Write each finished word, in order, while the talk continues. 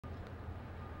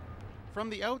From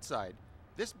the outside,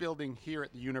 this building here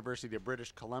at the University of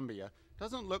British Columbia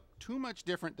doesn't look too much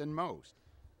different than most,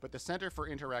 but the Center for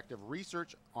Interactive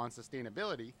Research on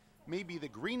Sustainability may be the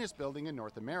greenest building in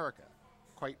North America,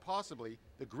 quite possibly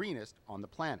the greenest on the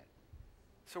planet.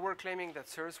 So we're claiming that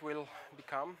CIRS will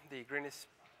become the greenest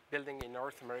building in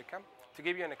North America. To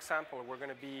give you an example, we're going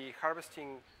to be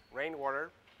harvesting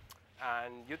rainwater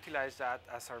and utilize that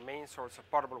as our main source of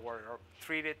potable water, or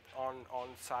treat it on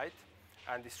site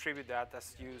and distribute that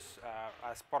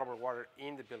as potable water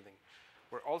in the building.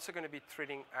 We're also going to be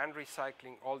treating and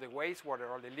recycling all the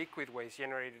wastewater, all the liquid waste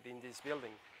generated in this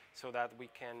building, so that we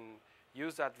can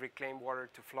use that reclaimed water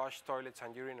to flush toilets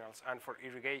and urinals and for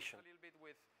irrigation. A little bit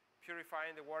with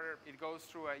purifying the water, it goes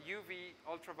through a UV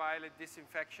ultraviolet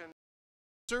disinfection.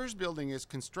 The CIRS building is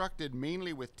constructed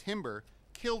mainly with timber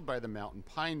killed by the mountain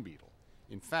pine beetle.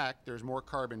 In fact, there's more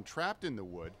carbon trapped in the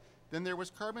wood than there was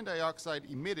carbon dioxide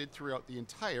emitted throughout the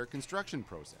entire construction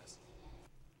process.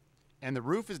 And the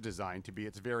roof is designed to be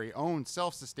its very own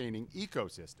self-sustaining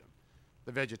ecosystem.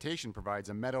 The vegetation provides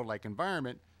a meadow-like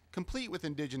environment, complete with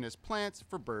indigenous plants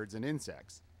for birds and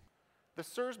insects. The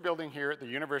CIRS building here at the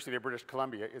University of British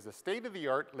Columbia is a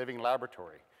state-of-the-art living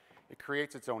laboratory. It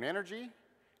creates its own energy,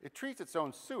 it treats its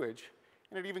own sewage,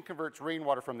 and it even converts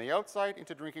rainwater from the outside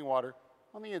into drinking water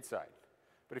on the inside.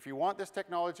 But if you want this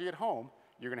technology at home,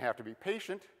 you're going to have to be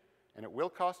patient, and it will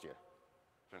cost you.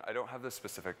 I don't have the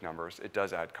specific numbers. It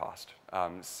does add cost.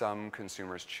 Some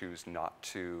consumers choose not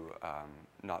to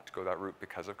go that route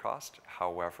because of cost.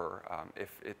 However,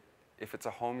 if it's a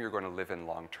home you're going to live in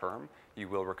long term, you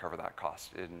will recover that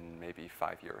cost in maybe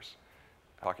 5 years.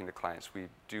 Talking to clients, we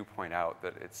do point out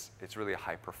that it's really a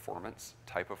high performance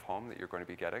type of home that you're going to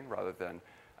be getting rather than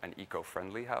an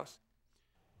eco-friendly house.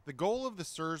 The goal of the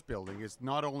CIRS building is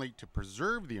not only to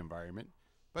preserve the environment,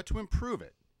 but to improve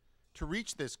it. To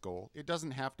reach this goal, it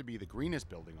doesn't have to be the greenest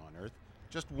building on Earth,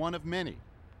 just one of many.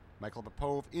 Michael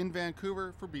Popove in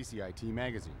Vancouver for BCIT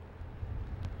Magazine.